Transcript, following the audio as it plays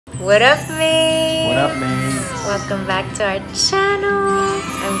What up, mates? What up, mates? Welcome back to our channel.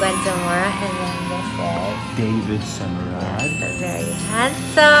 I'm Gwentamora and then this is David Semerad. the very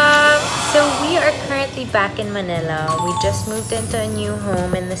handsome. So we are currently back in Manila. We just moved into a new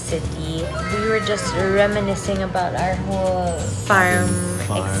home in the city. We were just reminiscing about our whole farm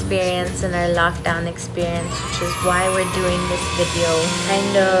experience and our lockdown experience, which is why we're doing this video.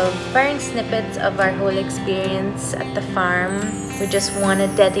 Kind of firing snippets of our whole experience at the farm. We just want to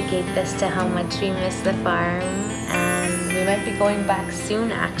dedicate this to how much we miss the farm, and we might be going back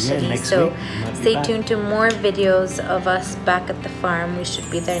soon actually. Next so week. stay tuned to more videos of us back at the farm. We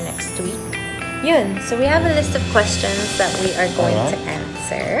should be there next week. Yun, so we have a list of questions that we are going to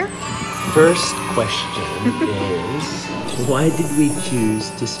answer. First question is, why did we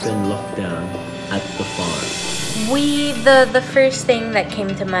choose to spend lockdown at the farm? The first thing that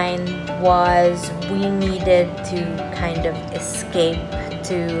came to mind was we needed to kind of escape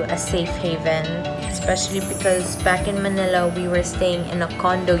to a safe haven, especially because back in Manila we were staying in a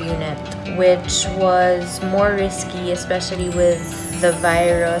condo unit, which was more risky, especially with the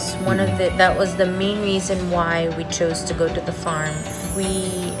virus. That was the main reason why we chose to go to the farm.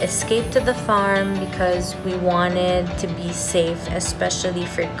 We escaped to the farm because we wanted to be safe, especially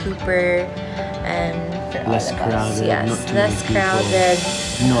for Cooper and for Less all of crowded, us. Yes, not too less many people, crowded.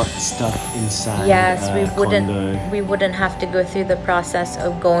 not stuck inside. Yes, condo. we wouldn't have to go through the process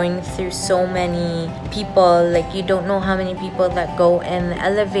of going through so many people. Like, you don't know how many people that go in the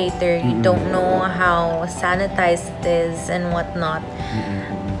elevator. You don't know how sanitized it is and whatnot.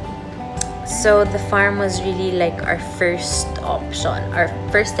 So the farm was really like our first option, our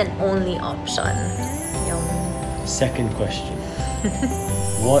first and only option. Second question.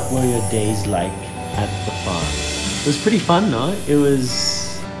 What were your days like at the farm? It was pretty fun, no? It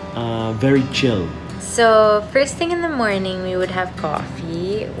was very chill. So first thing in the morning, we would have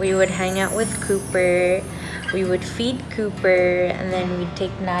coffee. We would hang out with Cooper. We would feed Cooper, and then we'd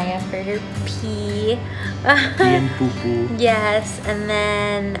take Naya for her pee. Pee and poo-poo. Yes, and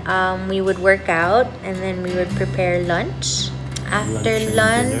then we would work out, and then we would prepare lunch. After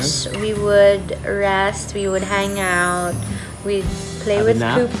lunch we would rest, we would hang out, we'd play with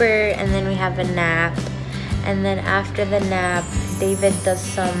Cooper, and then we have a nap. And then after the nap, David does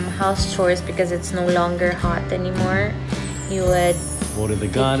some house chores because it's no longer hot anymore. He would water the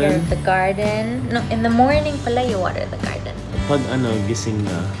take garden. care of the garden. No, in the morning pala you water the garden. Pag gising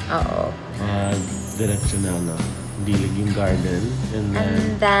na. Oo. Diretso na, dilig yung garden.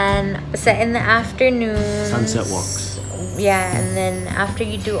 And then so in the afternoon, sunset walks. Yeah, and then after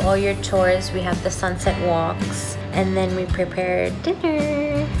you do all your chores, we have the sunset walks, and then we prepare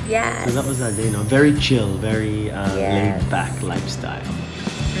dinner. Yeah. So that was that day, very chill, very laid-back lifestyle.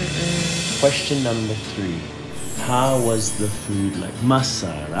 Question number 3. How was the food like?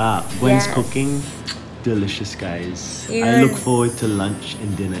 Masarap. Gwen's cooking, delicious, guys. I look forward to lunch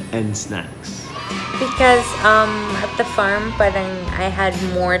and dinner and snacks. Because at the farm, parang I had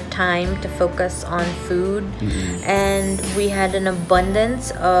more time to focus on food, and we had an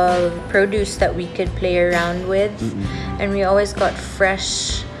abundance of produce that we could play around with, and we always got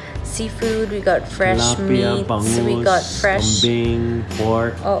fresh seafood, we got fresh Tilapia, meats, bangus, we got fresh kambing,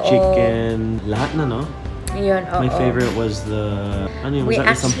 pork, chicken, lahat na, no? Yun, My favorite was the we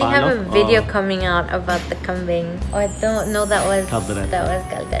actually have a video coming out about the kambing. I don't know, that was caldereta.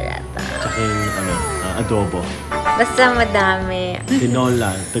 Tsaka yung adobo. Basta madami.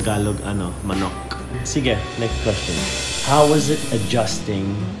 Tinola, Tagalog manok. Sige, next question. How was it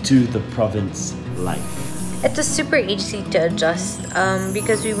adjusting to the province life? It was super easy to adjust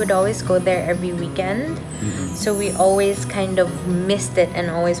because we would always go there every weekend. So we always kind of missed it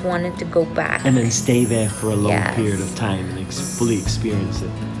and always wanted to go back. And then stay there for a long period of time and fully experience it.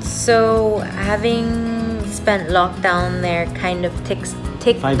 So having spent lockdown there kind of ticked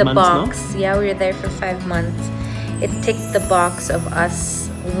the box. No? Yeah, we were there for 5 months. It ticked the box of us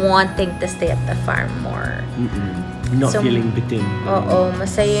wanting to stay at the farm more. Not feeling bitin. Oo,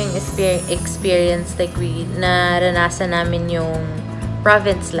 masaya yung experience. Like, naranasan namin yung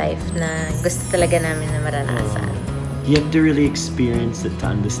province life na gusto talaga namin na maranasan. You have to really experience it to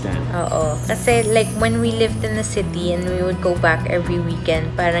understand. Oo. Kasi like when we lived in the city and we would go back every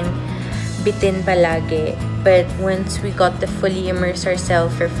weekend, parang bitin palagi. But once we got to fully immerse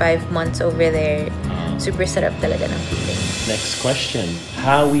ourselves for 5 months over there, super sarap talaga ng feeling. Next question.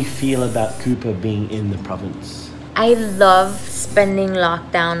 How we feel about Cooper being in the province? I love spending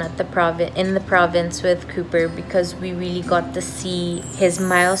lockdown at the in the province with Cooper because we really got to see his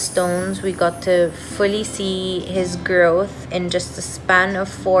milestones. We got to fully see his growth in just a span of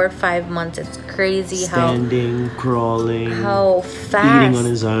 4 or 5 months. It's crazy standing, crawling, how fast, eating on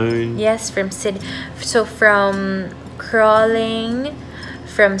his own. Yes, from crawling,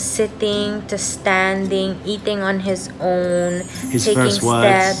 from sitting to standing, eating on his own, his taking first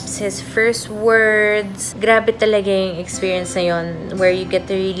steps, his first words. Grabe talaga yung experience na yun where you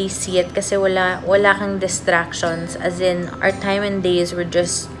get to really see it kasi wala kang distractions. As in, our time and days were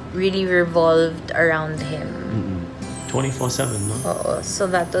just really revolved around him. 24/7, no? Oo,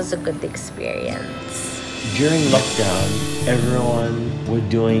 so that was a good experience. During lockdown, everyone were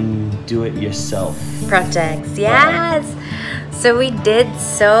doing do-it-yourself projects. Yes! So we did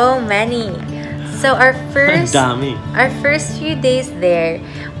so many. So our first few days there,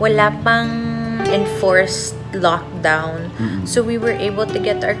 wala pang enforced lockdown. So we were able to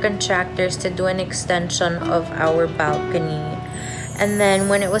get our contractors to do an extension of our balcony. And then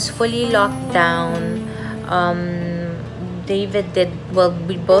when it was fully locked down,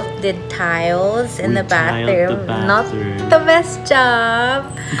 we both did tiles in the bathroom. Not the best job.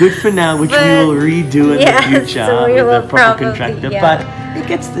 Good for now, which we will redo in the future with a proper contractor. But it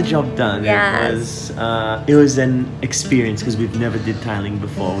gets the job done. Yes. It was an experience because we've never did tiling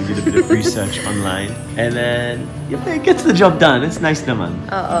before. We did a bit of research online, and then it gets the job done. It's nice naman.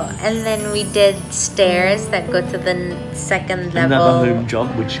 And then we did stairs that go to the second level. Another home job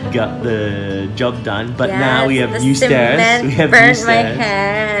which got the job done, but now we have new stairs. We have new stairs. My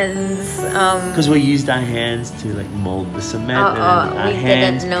hands. Because we used our hands to like mold the cement, and our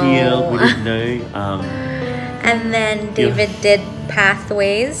hands peeled. We didn't know. And then David did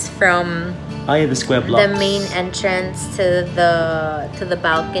pathways from the square blocks, the main entrance to the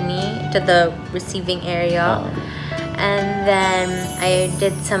balcony, to the receiving area. And then I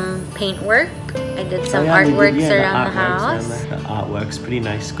did some paint work. I did some artworks around the house. The artwork's pretty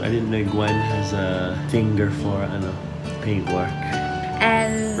nice. I didn't know Gwen has a finger for paintwork.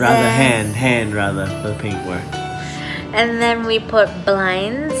 And hand rather for paintwork. And then we put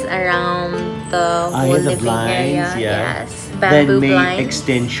blinds around the whole living area. Yes, bamboo then blinds. Then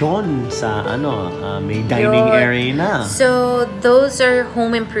extension sa may dining area na. So those are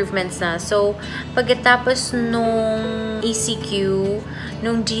home improvements na. So pagkatapos nung ECQ,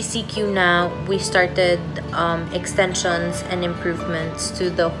 nung GCQ na, we started extensions and improvements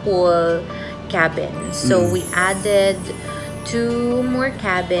to the whole cabin. So we added 2 more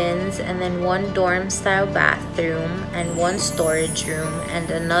cabins, and then 1 dorm style bathroom, and 1 storage room, and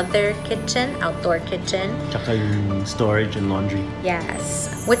another kitchen, outdoor kitchen. Tsaka yung storage and laundry.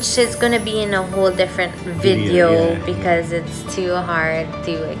 Yes, which is gonna be in a whole different video because it's too hard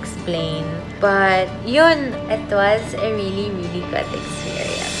to explain. But yun, it was a really, really good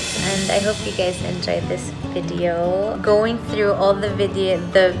experience. And I hope you guys enjoyed this video. Going through all the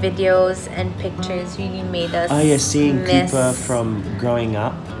videos and pictures really made us seeing Cooper from growing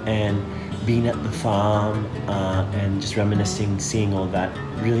up and being at the farm and just reminiscing, seeing all that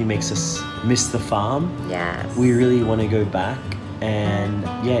really makes us miss the farm. Yes. We really want to go back, and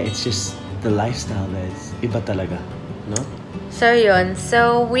it's just the lifestyle there's iba talaga, no? So yun,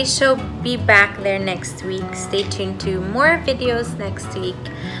 so we shall be back there next week. Stay tuned to more videos next week.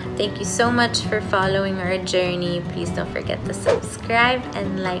 Thank you so much for following our journey. Please don't forget to subscribe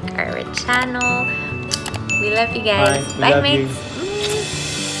and like our channel. We love you guys. Bye mates.